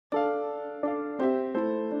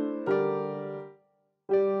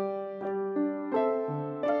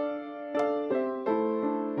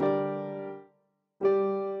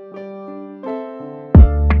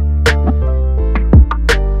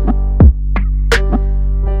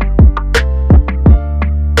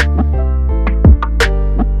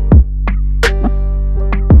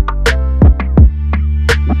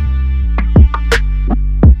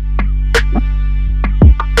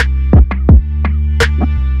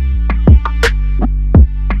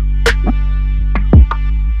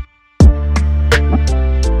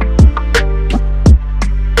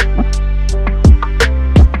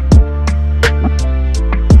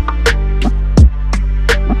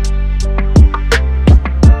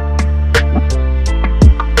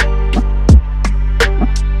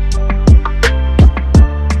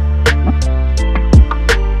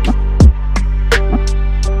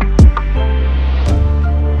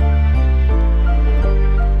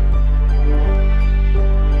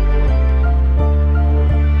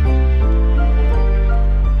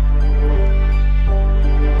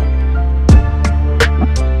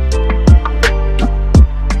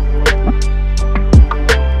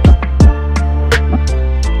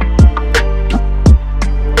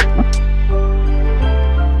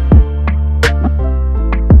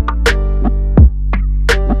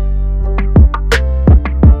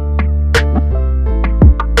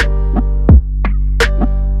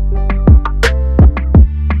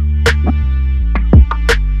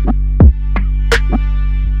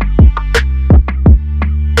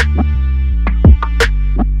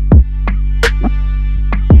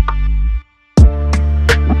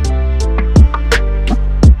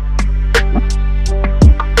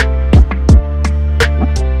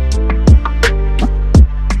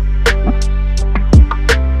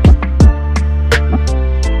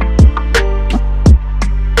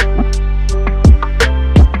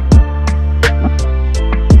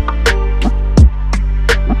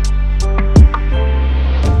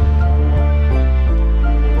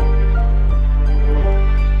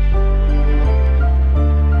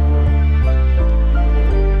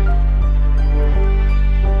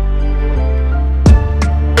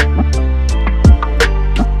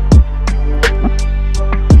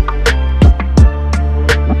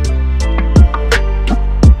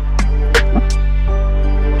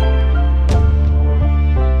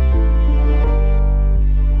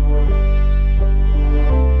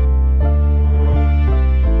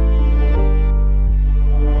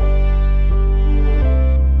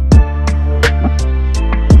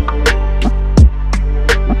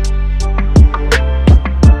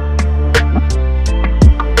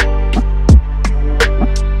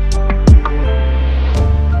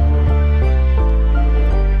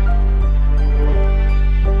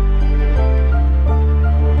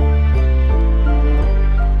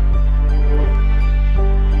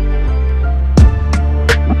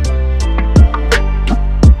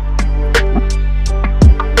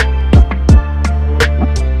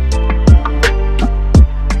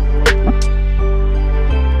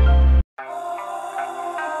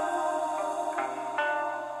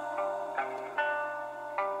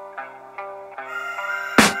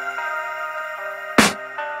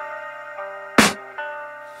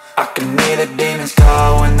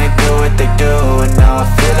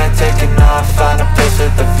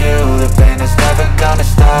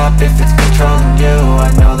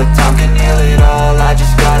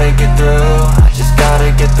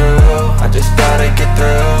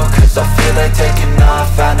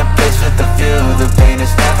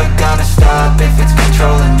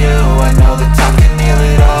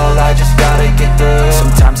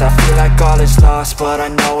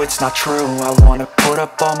it's not true. I wanna put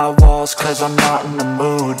up all my walls cause I'm not in the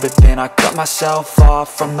mood, but then I cut myself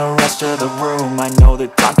off from the rest of the room. I know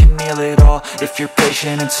that time can heal it all if you're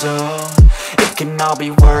patient and soon it can all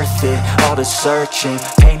be worth it, all the searching.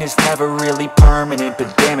 Pain is never really permanent,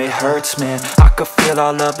 but damn it hurts, man. I could feel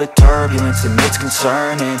all of the turbulence and it's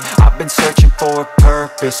concerning. I've been searching for a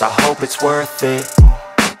purpose, I hope it's worth it.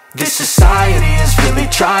 This society is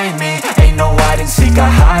really trying me. Ain't no hide and seek,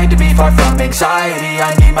 I hide to be far from anxiety.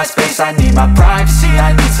 I need my space, I need my privacy,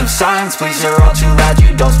 I need some silence, please. You're all too loud,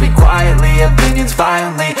 you don't speak quietly. Opinions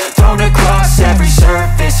violently thrown across every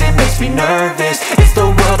surface, it makes me nervous. Is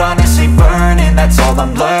the world honestly burning? That's all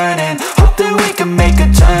I'm learning. Hope that we can make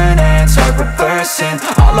a turn and start reversing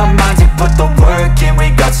all our minds and put the work in.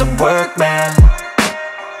 We got some work, man.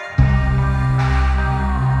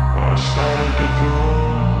 I started to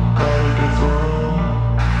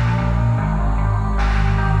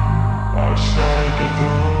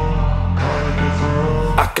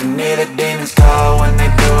I can hear the demons call when they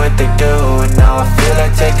do what they do, and now I feel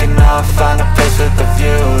like taking off, find a place with a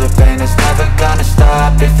view. The pain is never gonna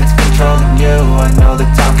stop if it's controlling you. I know that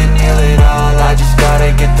time can heal it all, I just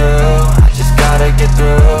gotta get through. I just gotta get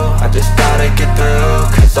through, I just gotta get through.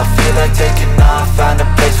 Cause I feel like taking off, find a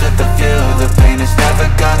place with a view. The pain is never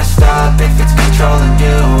gonna stop if it's controlling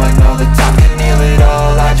you. I know that time can heal it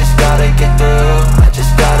all, I just gotta get through. I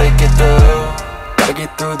just gotta get through. Gotta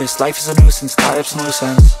get through this, life is a nuisance, tie up some loose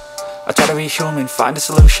ends. I try to be human, find a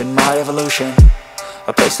solution, my evolution.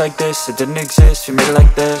 A place like this, it didn't exist, we made it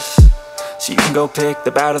like this. So you can go pick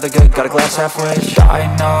the bad or the good, got a glass halfway. I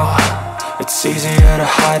know, it's easier to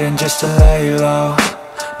hide than just to lay low.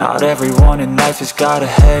 Not everyone in life has got a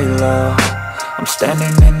halo. I'm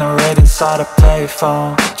standing in the red inside a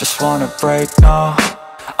payphone, just wanna break, no.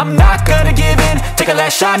 I'm not gonna give in, take a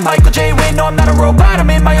last shot, Michael J. Win. No, I'm not a robot, I'm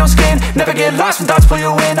in my own skin. Never get lost when thoughts pull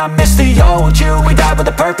you in. I miss the old you, we died with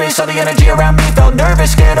a purpose. All the energy around me felt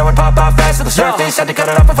nervous, scared I would pop out fast to the surface. Had to cut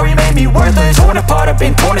it off before you made me worthless. Torn apart, I've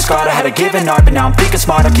been torn and scarred. I had a given art, but now I'm thinking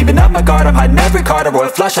smart. I'm keeping up my guard, I'm hiding every card. A royal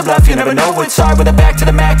flush of love, you never know what's hard. With a back to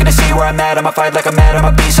the mat, gonna see where I'm at. I'ma fight like I'm mad,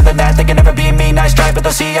 I'ma be something that they can never be me. Nice try, but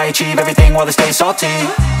they'll see I achieve everything while they stay salty.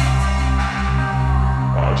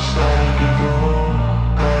 I started to go.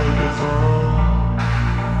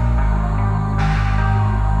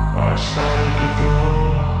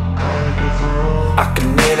 I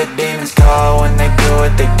can hear the demons call when they do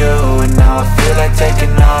what they do, and now I feel like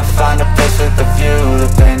taking off, find a place with a view. The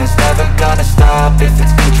pain is never gonna stop if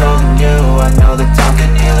it's controlling you. I know that time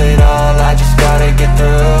can heal it all, I just gotta get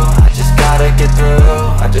through. I just gotta get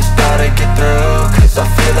through, I just gotta get through. Cause I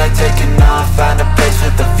feel like taking off, find a place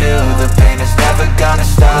with a view. The pain is never gonna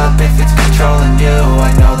stop if it's controlling you.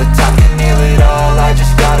 I know that time can heal it all, I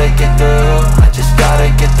just gotta get through. I just gotta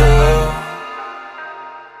get through.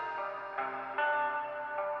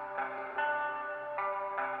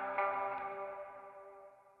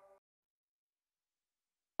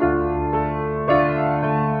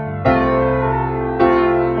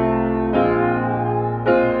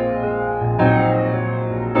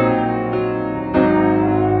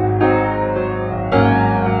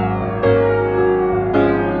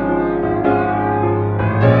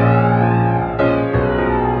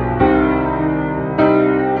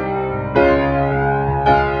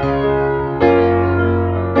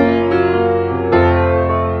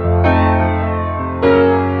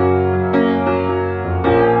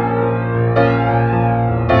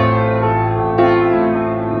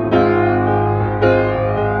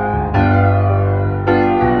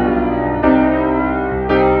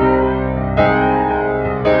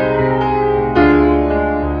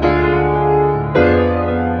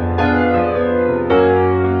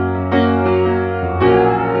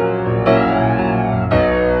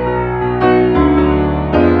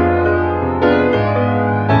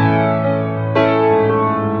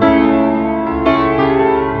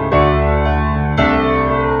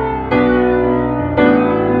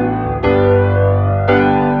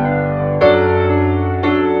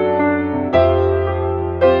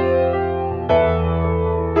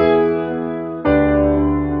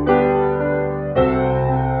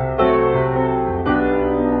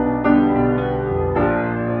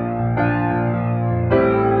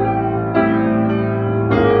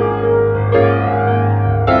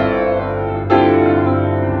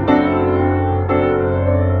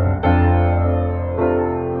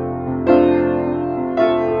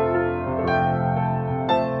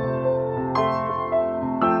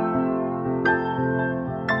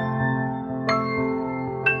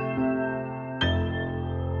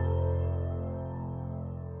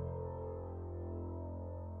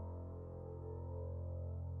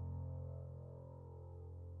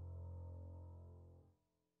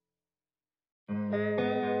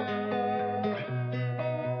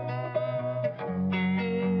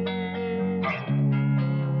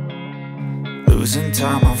 Losing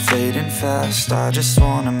time, I'm fading fast. I just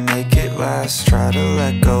wanna make it last. Try to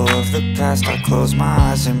let go of the past. I close my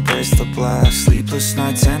eyes, embrace the blast. Sleepless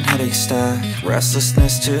nights and headache stack.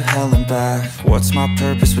 Restlessness to hell and back. What's my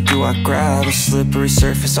purpose, what do I grab? A slippery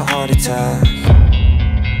surface, a heart attack.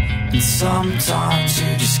 And sometimes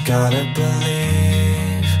you just gotta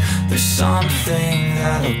believe there's something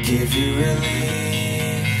that'll give you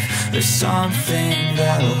relief. There's something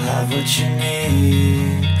that'll have what you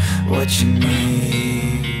need, what you need.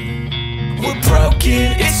 We're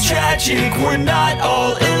broken, it's tragic, we're not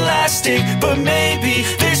all elastic, but maybe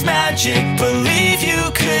there's magic. Believe you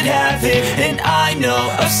could have it. And I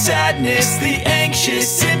know of sadness, the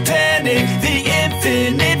anxious and panic, the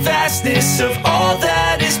infinite vastness of all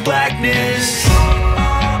that is blackness.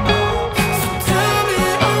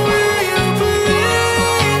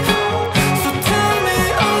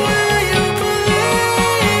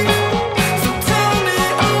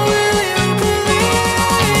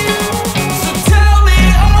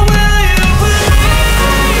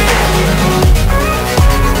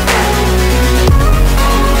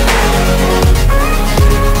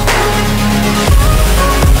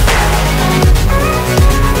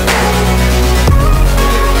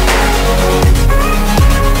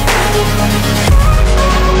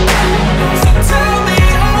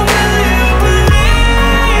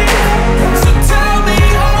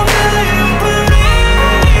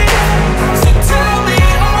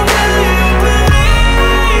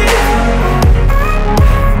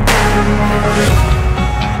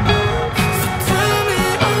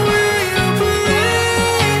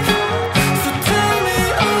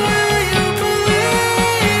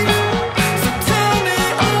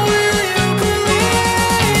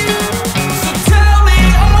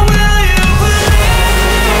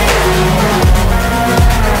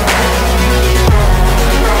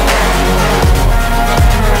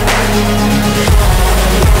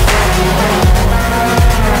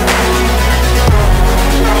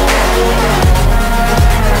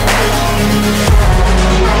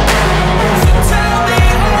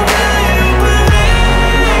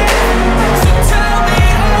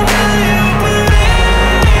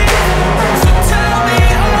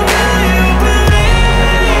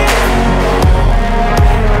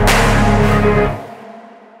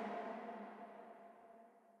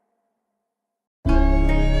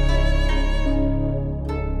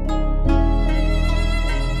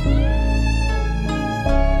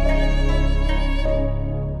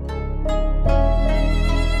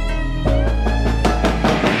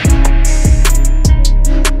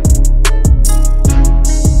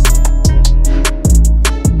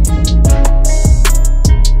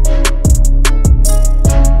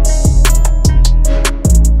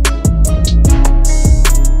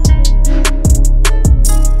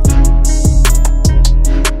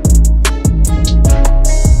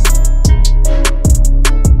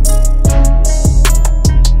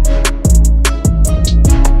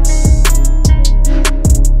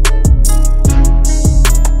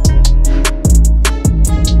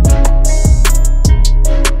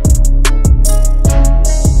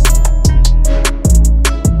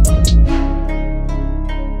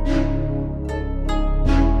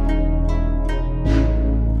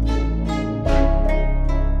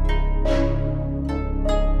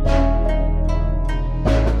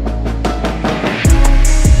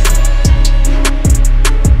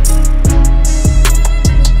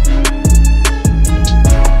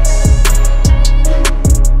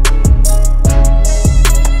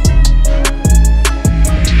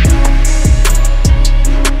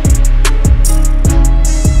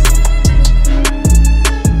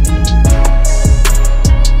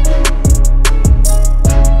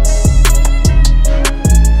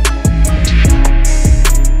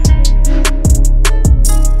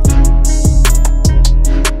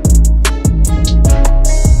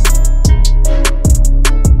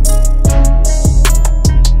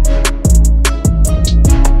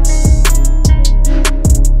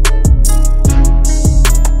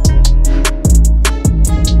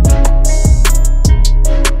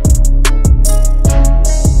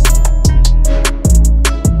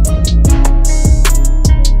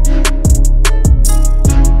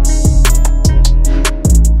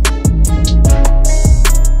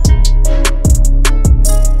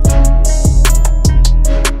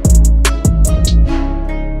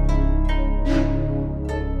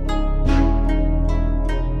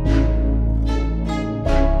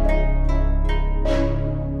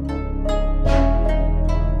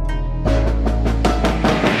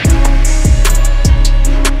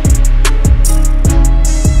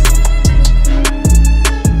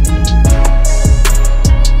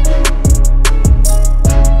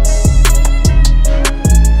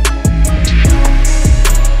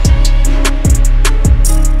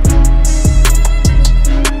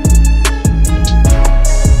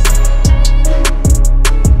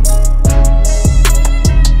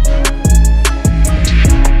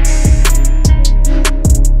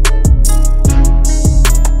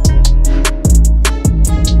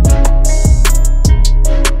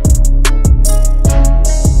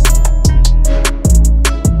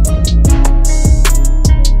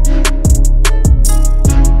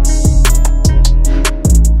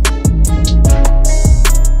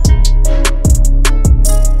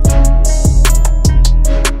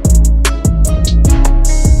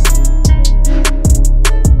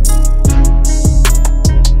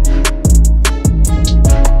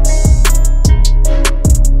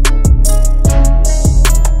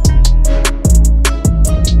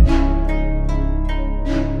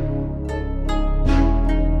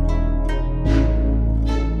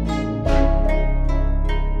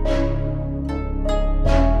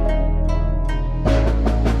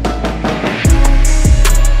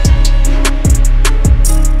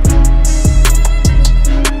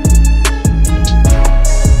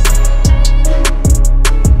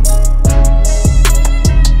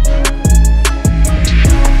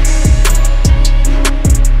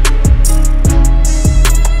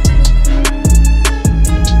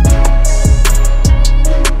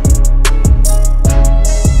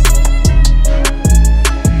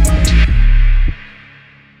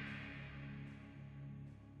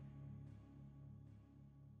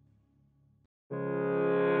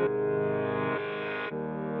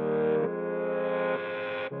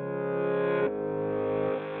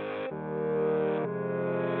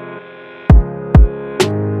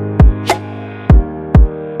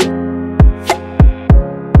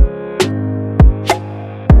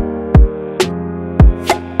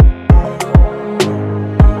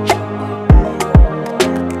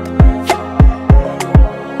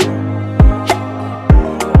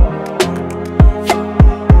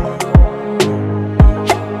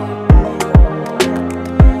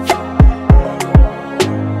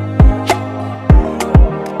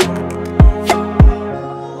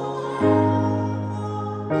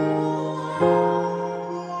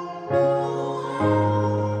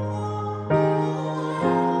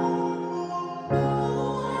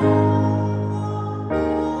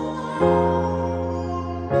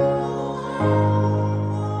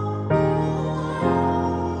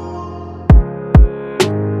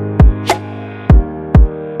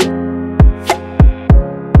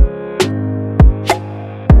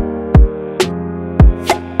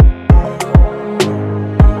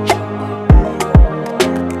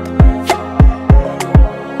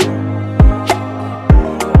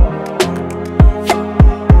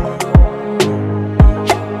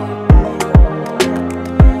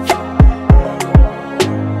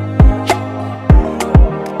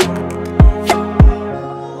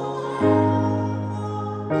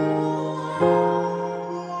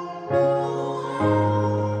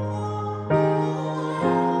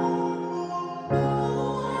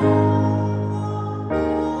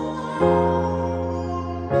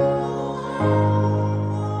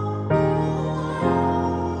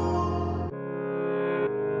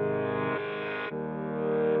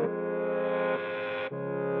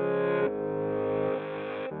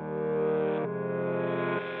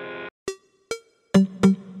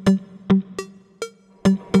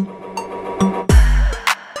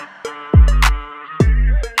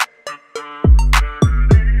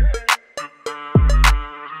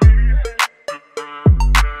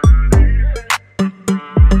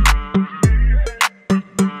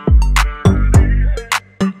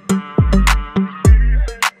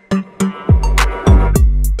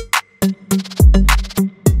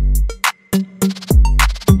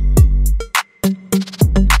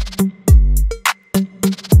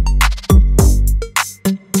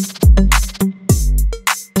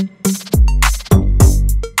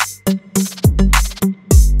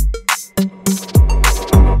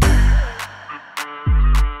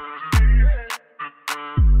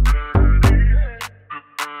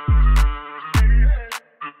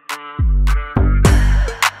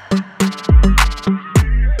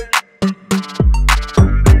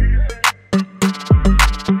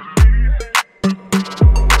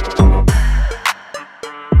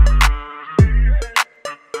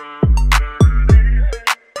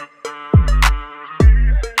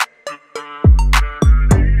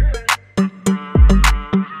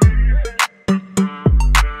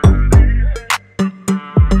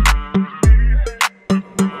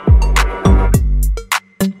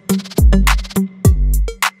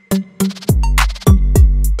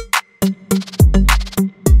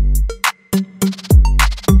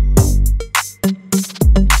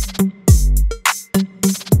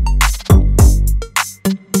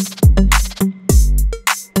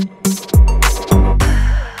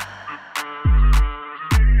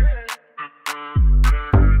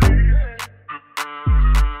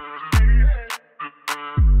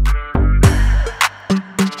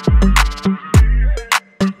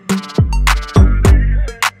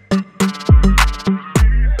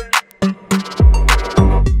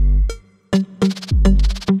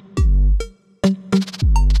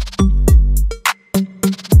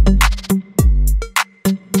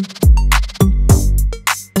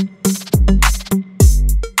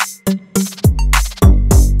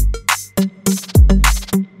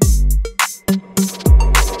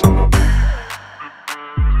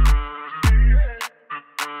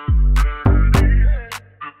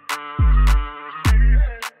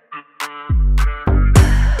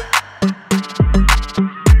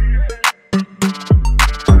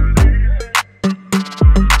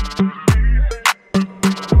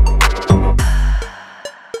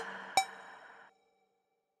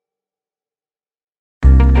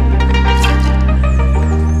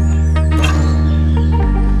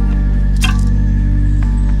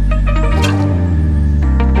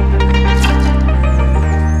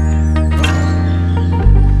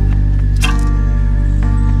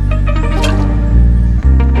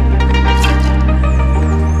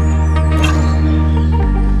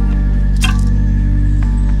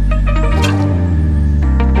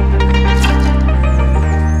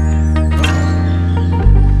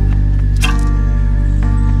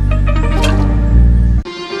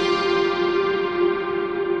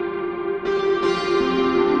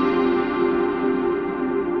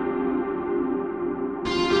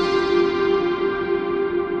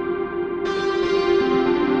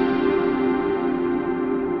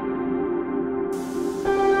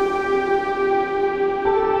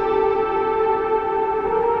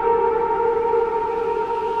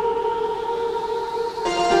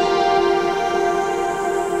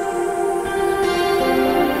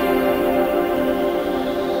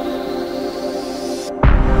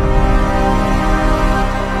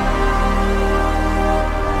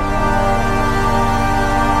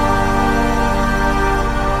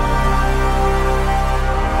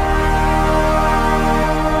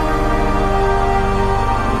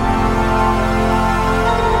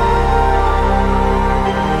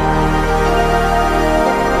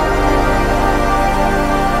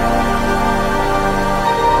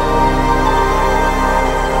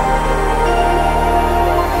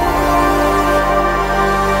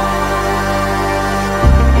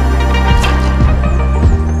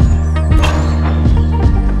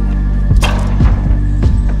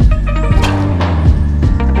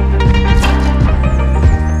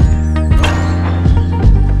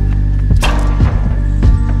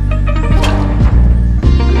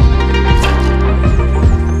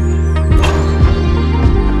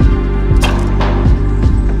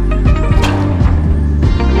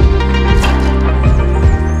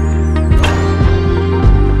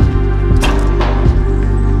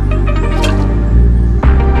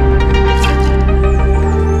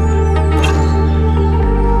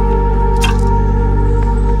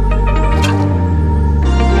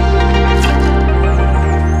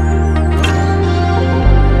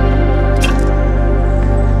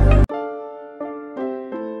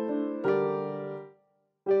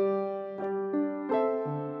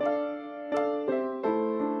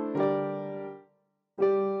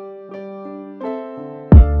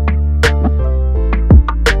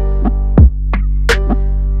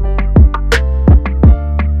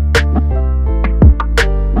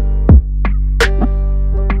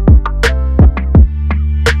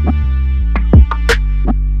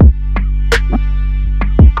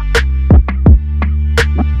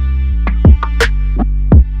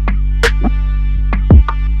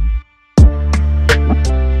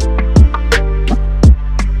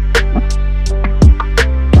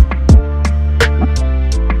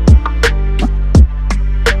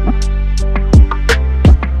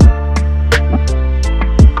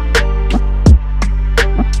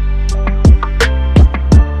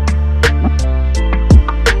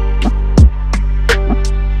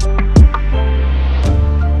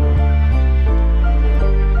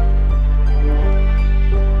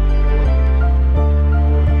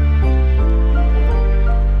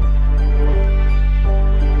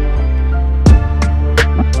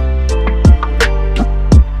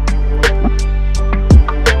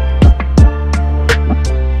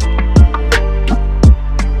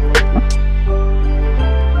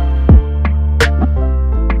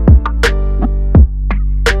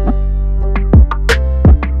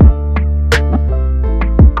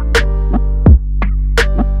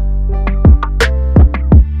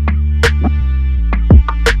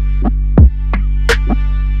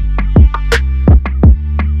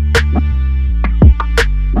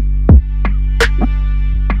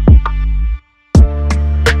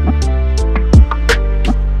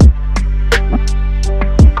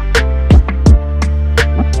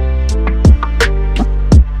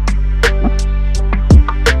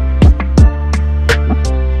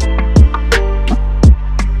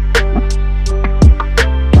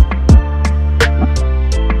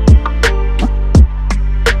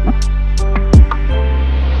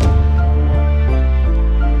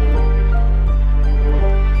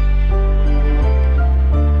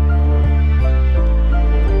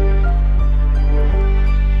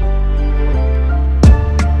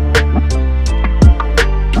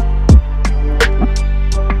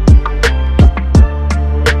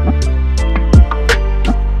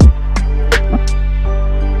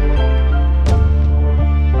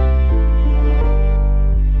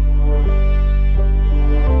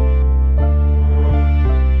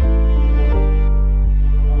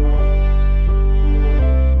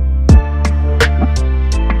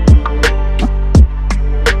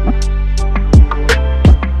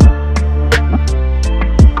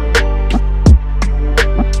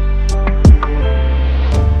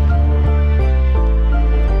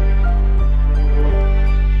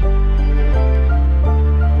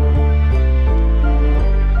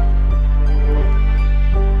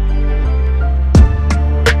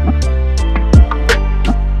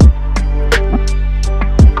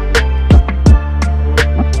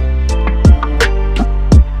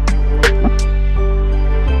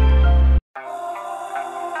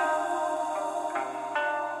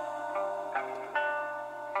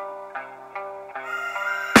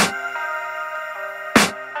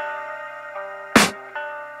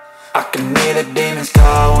 I can hear the demons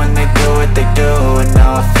call when they do what they do. And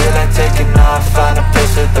now I feel like taking off, find a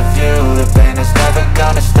place with a view. The pain is never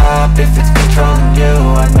gonna stop if it's controlling you.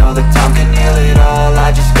 I know that time can heal it all,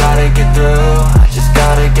 I just gotta get through. I just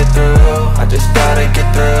gotta get through, I just gotta get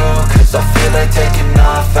through. Cause I feel like taking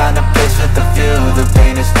off, find a place with a view. The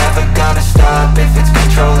pain is never gonna stop if it's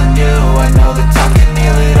controlling you. I know that time can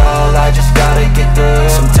heal it all, I just gotta get through.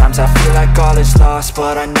 Sometimes I feel like all is lost,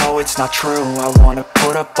 but I know it's not true. I wanna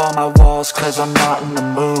put up all my walls cause I'm not in the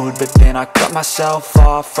mood, but then I cut myself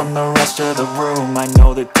off from the rest of the room. I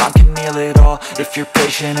know that time can heal it all if you're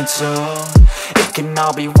patient and soon it can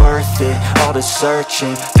all be worth it, all the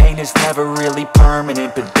searching. Pain is never really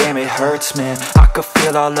permanent, but damn it hurts, man. I could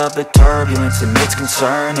feel all of the turbulence and it's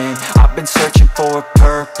concerning. I've been searching for a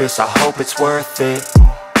purpose, I hope it's worth it.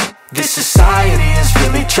 This society is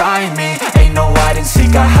really trying me. Ain't no hide and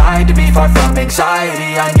seek, I hide to be far from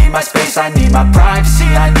anxiety. I need my space, I need my privacy.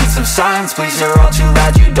 I need some silence, please, you're all too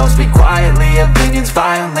loud. You don't speak quietly, opinions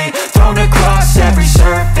violently thrown across every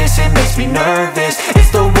surface. It makes me nervous, is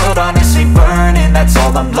the world honestly burning? That's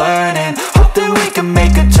all I'm learning. Hope that we can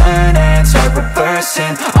make a turn and start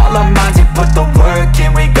reversing all our minds and put the work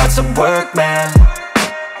in. We got some work, man.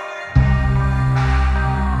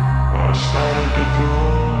 I started to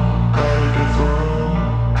through.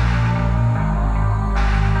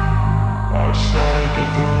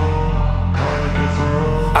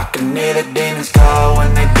 I can hear the demons call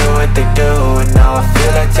when they do what they do. And now I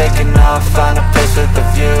feel like taking off, find a place with a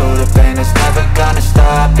view. The pain is never gonna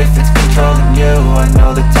stop if it's controlling you. I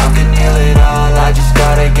know that time can heal it all, I just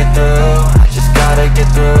gotta get through. I just gotta get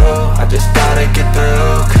through, I just gotta get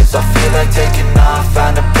through. Cause I feel like taking off,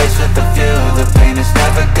 find a place with a view. The pain is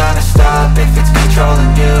never gonna stop if it's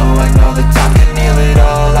controlling you. I know that time can heal it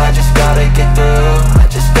all, I just gotta get through. I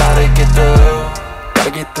just gotta get through.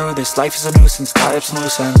 Gotta get through this, life is a nuisance, tie up some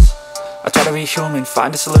loose ends. I try to be human,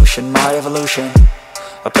 find a solution, my evolution.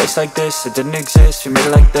 A place like this, it didn't exist, we made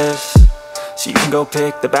it like this. So you can go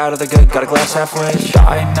pick the bad or the good, got a glass half wish.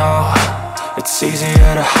 I know, it's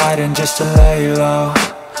easier to hide than just to lay low.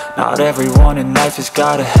 Not everyone in life has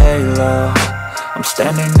got a halo. I'm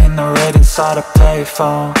standing in the red inside a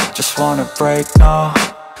payphone, just wanna break, no.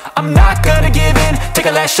 I'm not gonna give in, take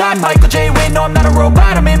a last shot, Michael J. Win. No, I'm not a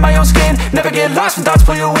robot, I'm in my own skin. Never get lost when thoughts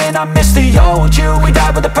pull you in. I miss the old you, we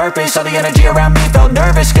died with a purpose. All the energy around me felt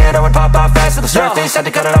nervous, scared I would pop off fast to the surface. Had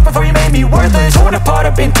to cut it off before you made me worthless. Torn apart,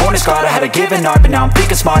 I've been torn and scarred. I had a given art, but now I'm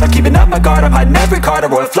thinking smart. I'm keeping up my guard, I'm hiding every card. A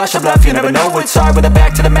royal flush of love, you never know what's hard. With a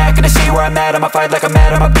back to the mat, gonna see where I'm at. I'ma fight like I'm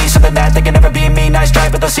mad, I'ma be something that they can never be me. Nice try,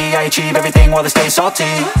 but they'll see I achieve everything while they stay salty.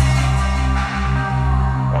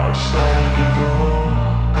 I started to go.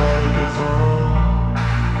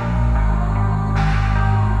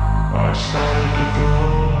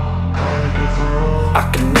 I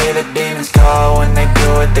can hear the demons call when they do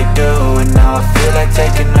what they do. And now I feel like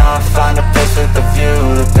taking off, find a place with a view.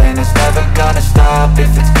 The pain is never gonna stop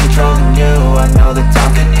if it's controlling you. I know that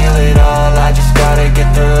time can heal it all, I just gotta get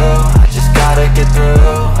through. I just gotta get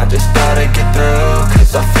through, I just gotta get through.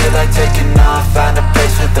 Cause I feel like taking off, find a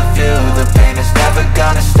place with a view. The pain is never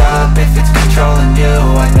gonna stop if it's controlling you.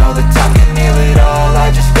 I know that time can heal it all,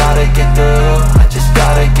 I just gotta get through. I just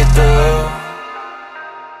gotta get through.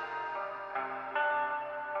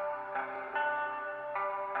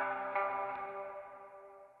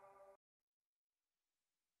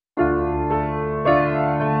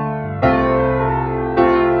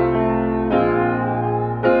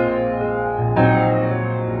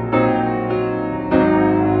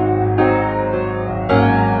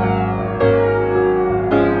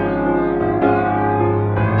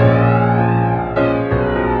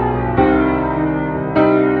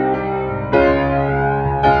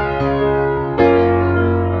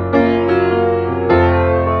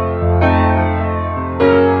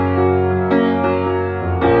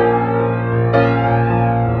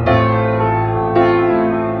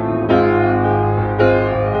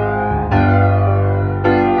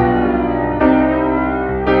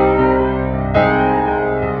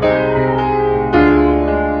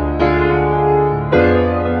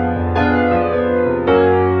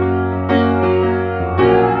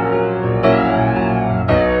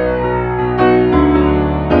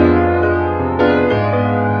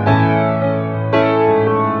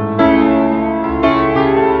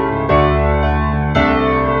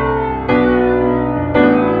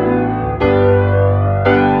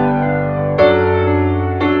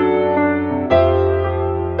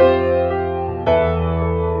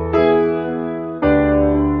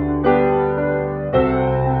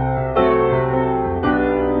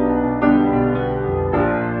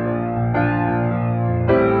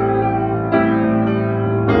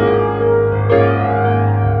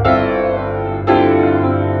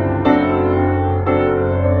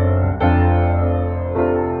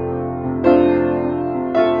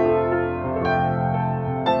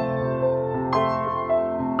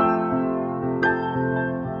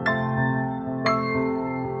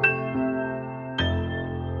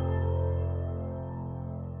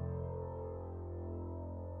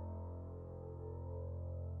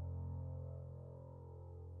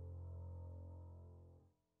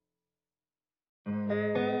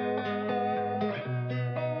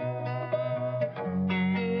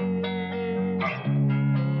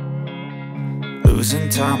 Losing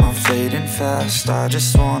time, I'm fading fast. I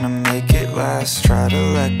just wanna make it last. Try to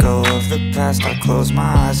let go of the past. I close my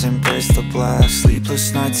eyes, embrace the blast.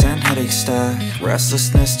 Sleepless nights and headaches stack.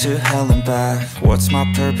 Restlessness to hell and back. What's my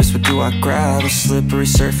purpose, what do I grab? A slippery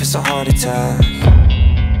surface, a heart attack.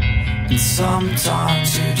 And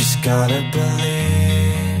sometimes you just gotta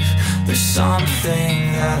believe there's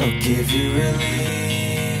something that'll give you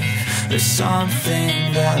relief. There's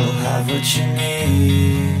something that'll have what you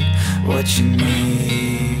need, what you need.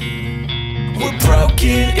 We're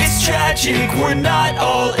broken, it's tragic, we're not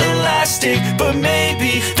all elastic, but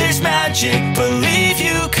maybe there's magic, believe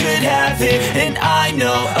you could have it. And I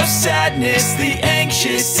know of sadness, the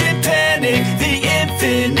anxious and panic, the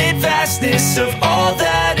infinite vastness of all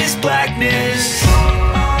that is blackness.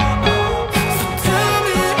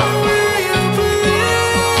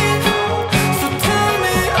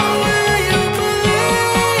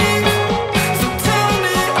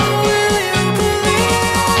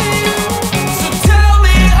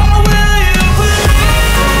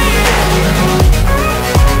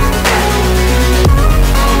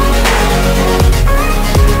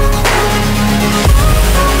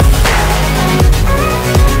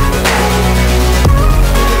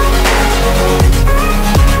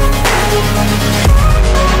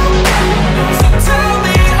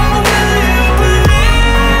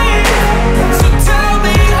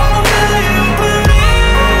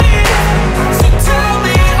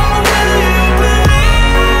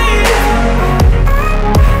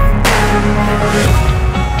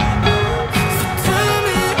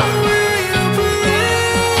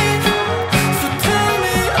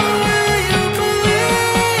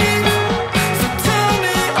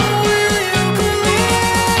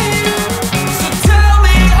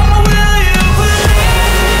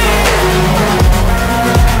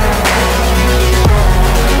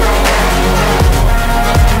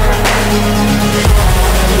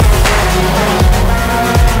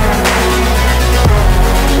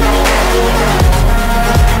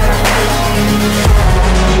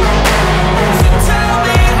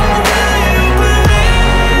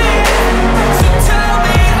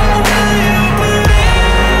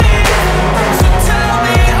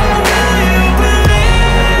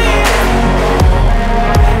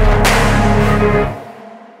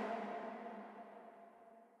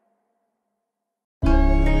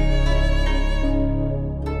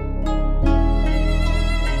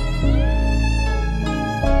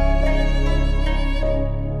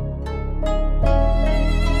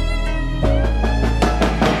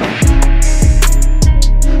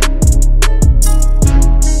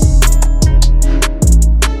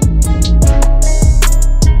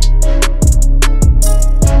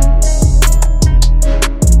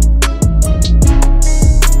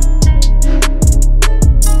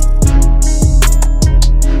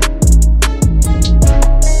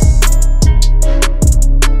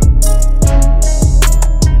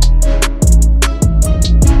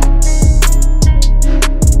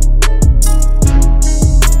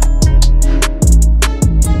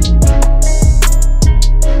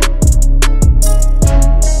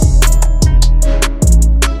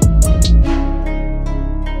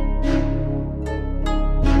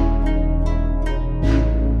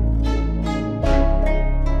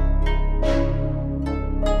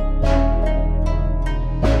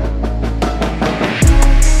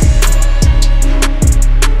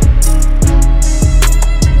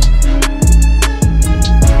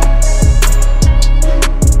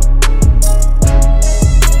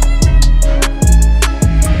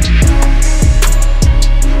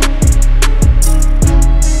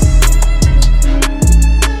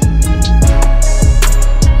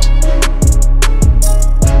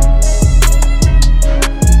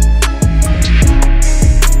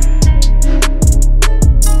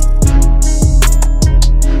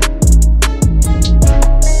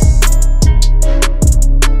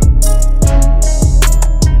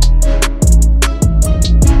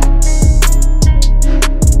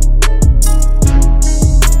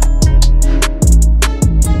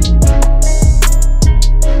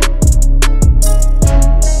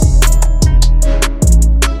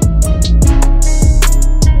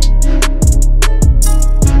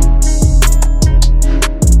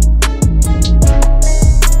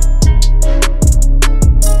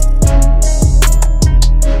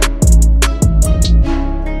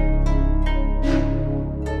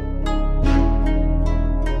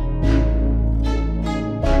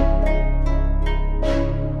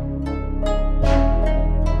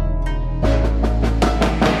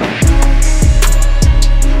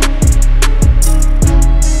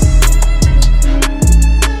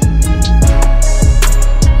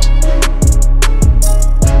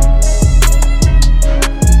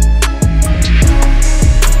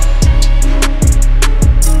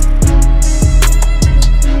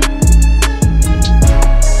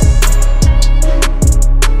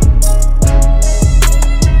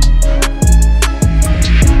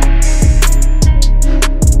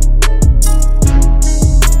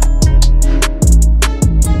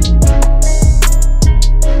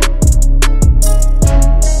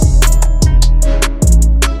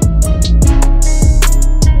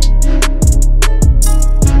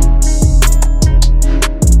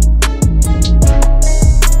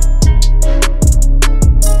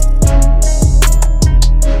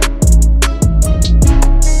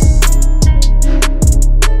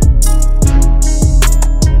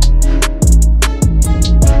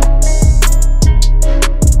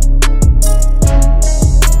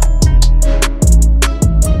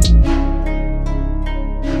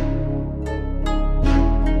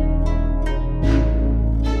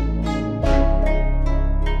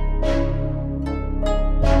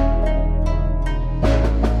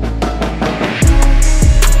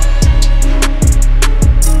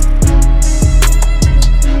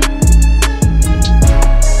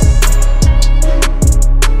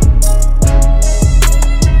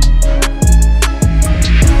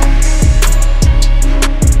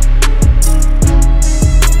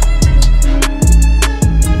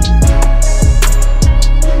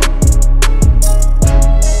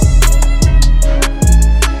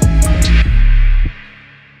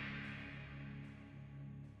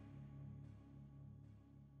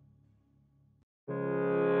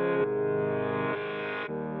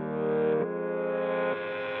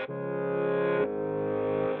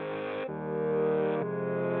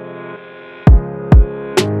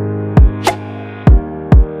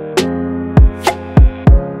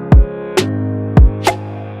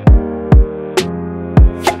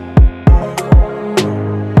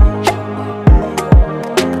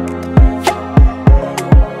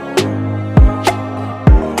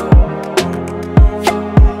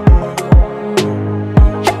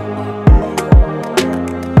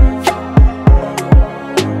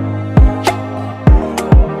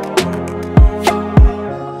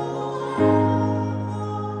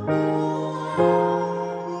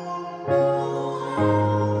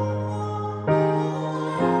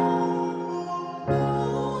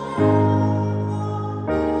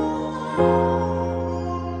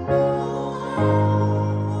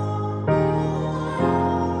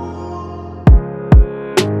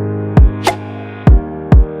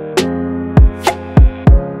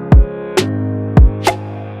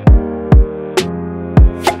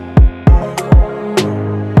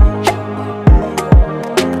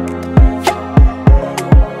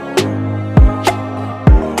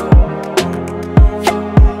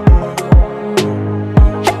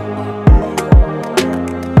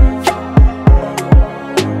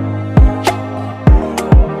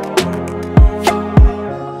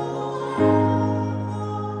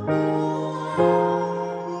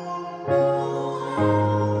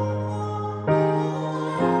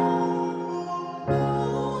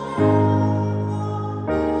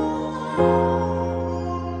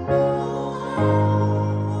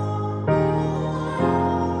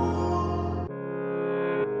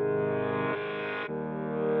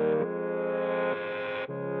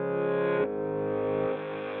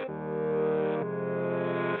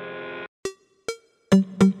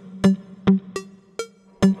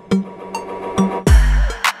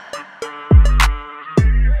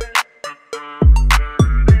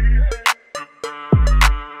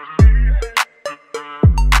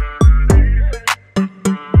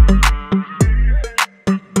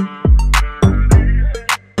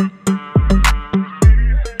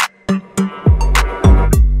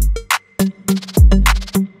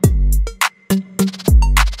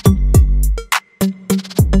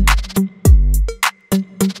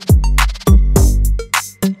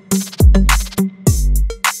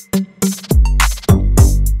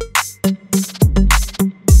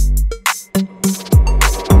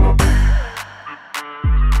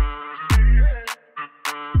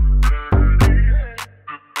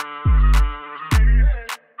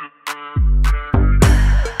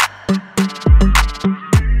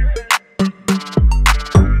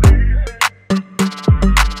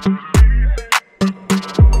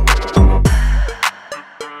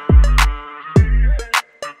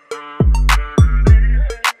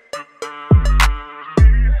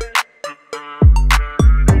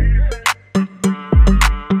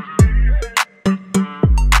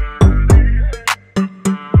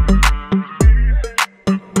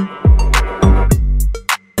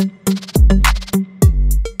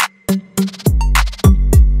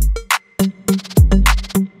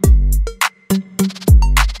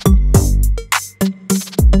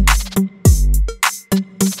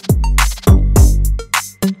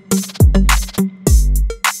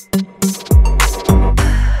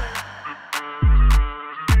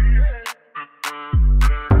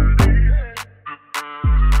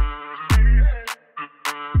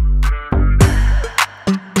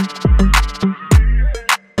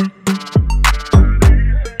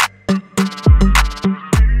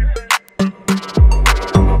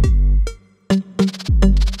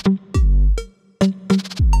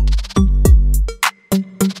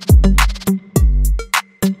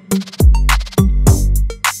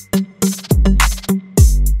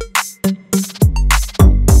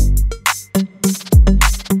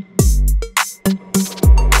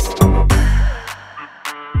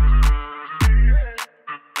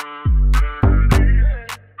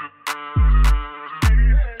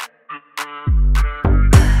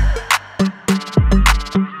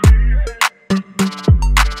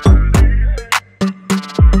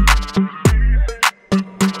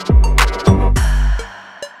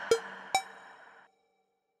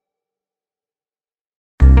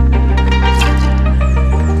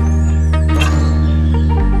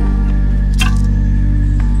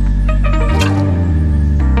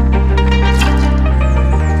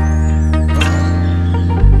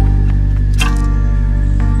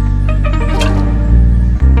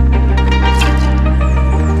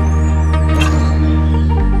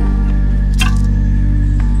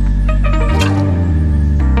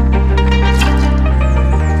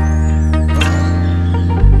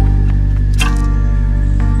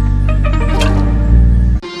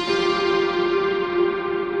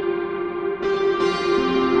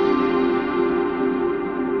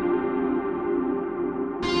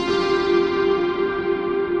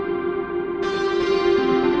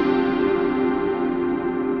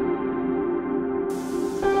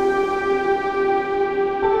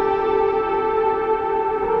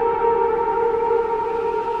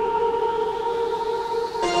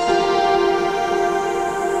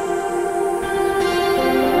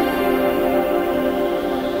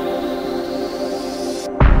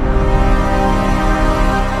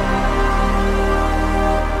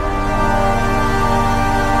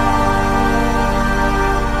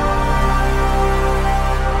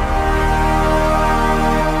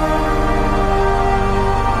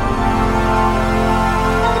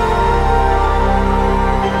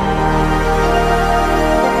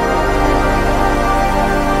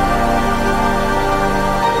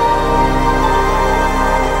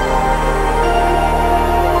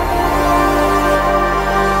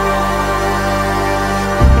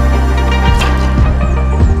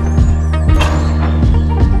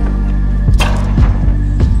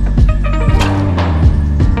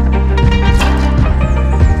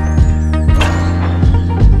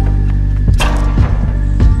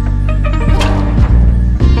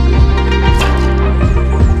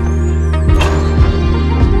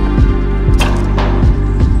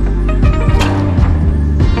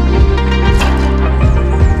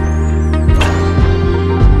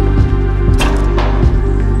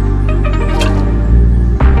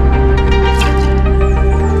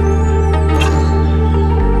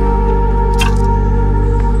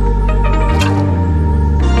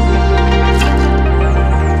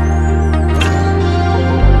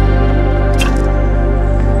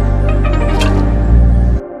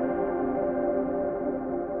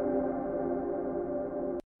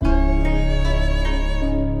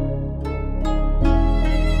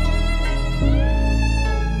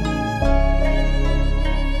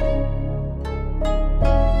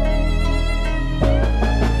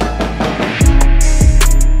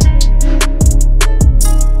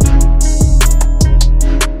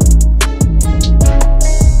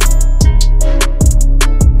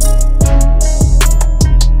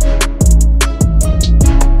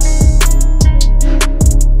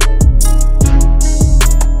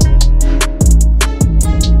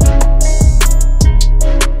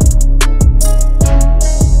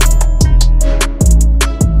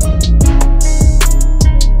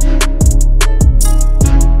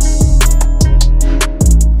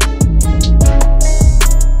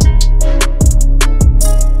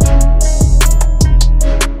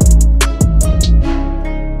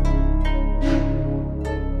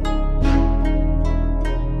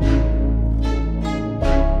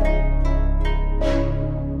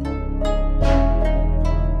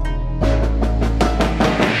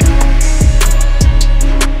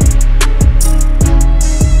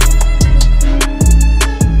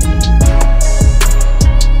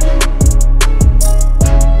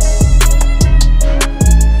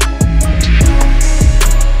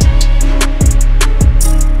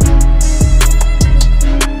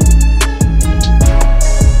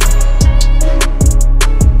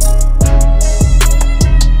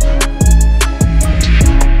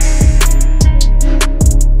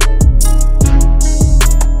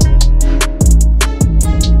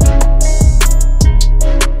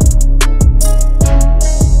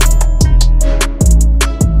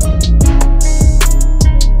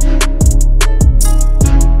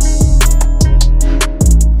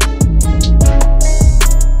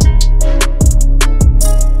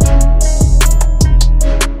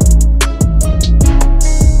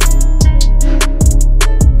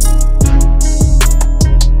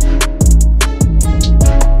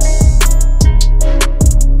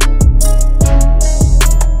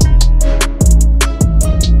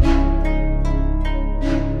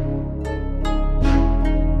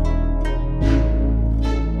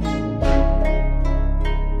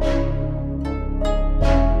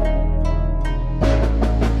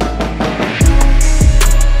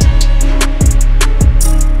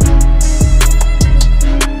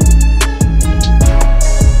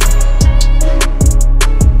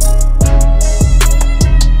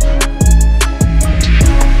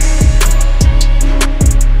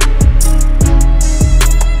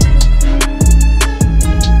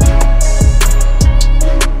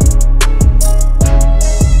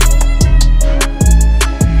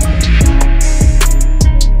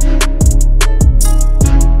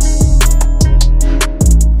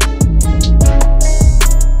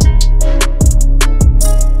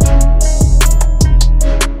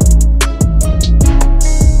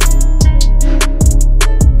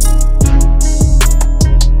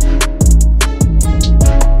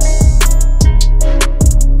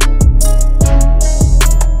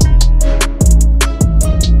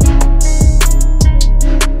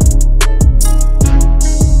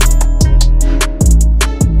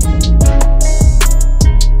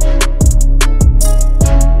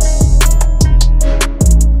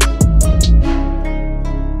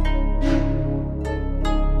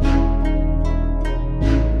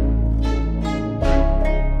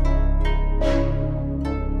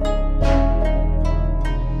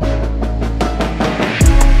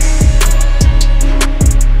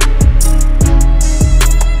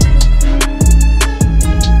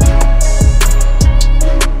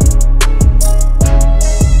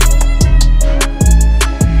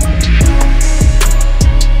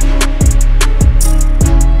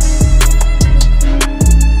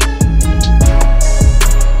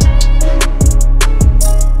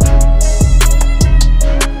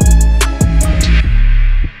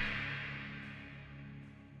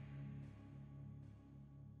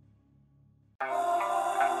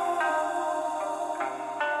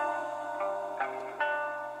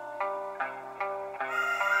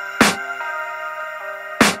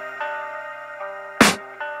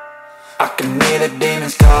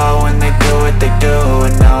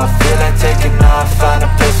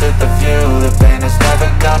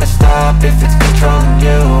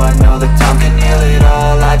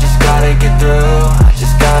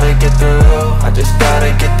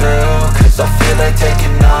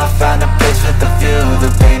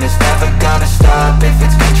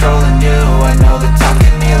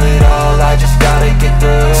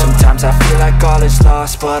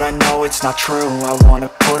 it's not true. I wanna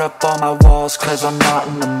put up all my walls cause I'm not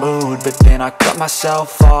in the mood, but then I cut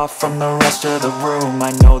myself off from the rest of the room.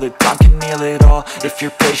 I know that time can heal it all if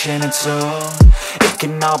you're patient and soon it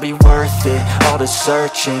can all be worth it, all the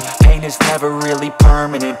searching. Pain is never really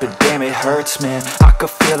permanent, but damn it hurts, man. I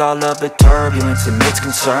could feel all of the turbulence and it's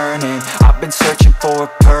concerning. I've been searching for a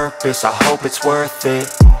purpose, I hope it's worth it.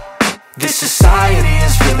 This society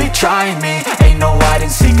is really trying me. Ain't no hide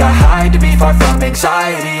and seek, I hide to be far from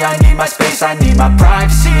anxiety. I need my space, I need my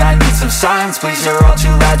privacy. I need some silence, please, you're all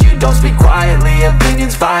too loud. You don't speak quietly,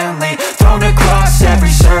 opinions violently thrown across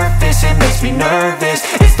every surface. It makes me nervous,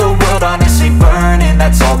 it's the world honestly burning.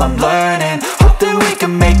 That's all I'm learning, hope that we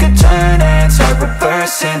can make a turn and start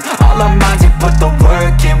reversing. All our minds, we put the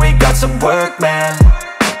work in, we got some work, man.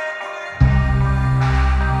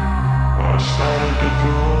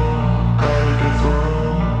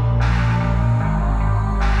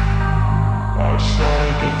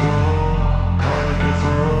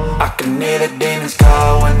 I can hear the demons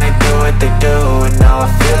call when they do what they do, and now I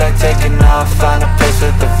feel like taking off, find a place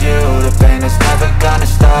with a view. The pain is never gonna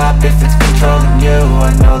stop if it's controlling you.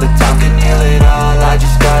 I know that time can heal it all, I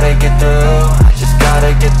just gotta get through. I just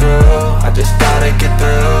gotta get through, I just gotta get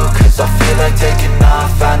through. Cause I feel like taking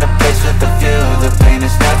off, find a place with a view. The pain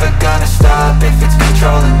is never gonna stop if it's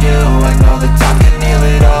controlling you. I know that time can heal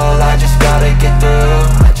it all, I just gotta get through.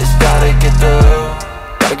 I just gotta get through.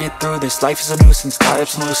 Gotta get through this, life is a nuisance, tie up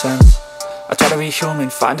some loose ends. I try to be human,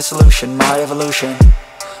 find a solution, my evolution.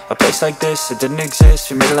 A place like this, it didn't exist,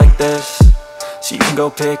 we made it like this. So you can go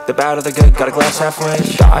pick the bad or the good, got a glass halfway.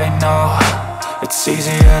 I know, it's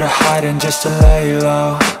easier to hide than just to lay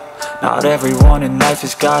low. Not everyone in life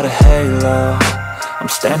has got a halo. I'm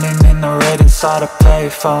standing in the red inside a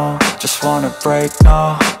payphone, just wanna break,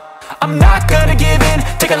 no. I'm not gonna give in,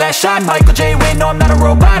 take a last shot, Michael J. Win. No, I'm not a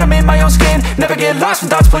robot, I'm in my own skin. Never get lost when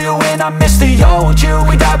thoughts pull you in. I miss the old you,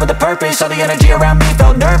 we died with a purpose. All the energy around me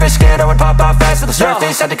felt nervous, scared I would pop off fast to the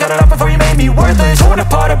surface. Had to cut it off before you made me worthless. Torn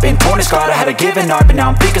apart, I've been torn and scarred. I had a given art, but now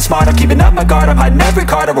I'm thinking smart. I'm keeping up my guard, I'm hiding every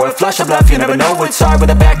card. A royal flush of love, you never know what's hard. With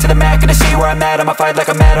a back to the mat, gonna see where I'm at. I'ma fight like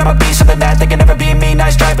I'm mad, I'm a beast of the net. They can never be me,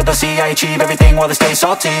 nice try, but they'll see I achieve everything while they stay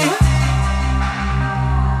salty.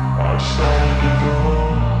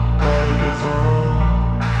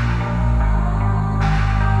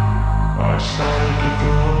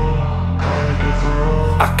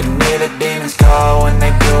 I can hear the demons call when they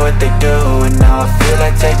do what they do, and now I feel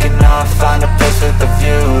like taking off, find a place with a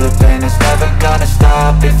view. The pain is never gonna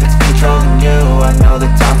stop if it's controlling you. I know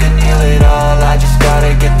that time can heal it all, I just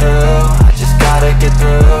gotta get through. I just gotta get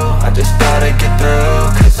through, I just gotta get through.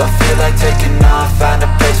 Cause I feel like taking off.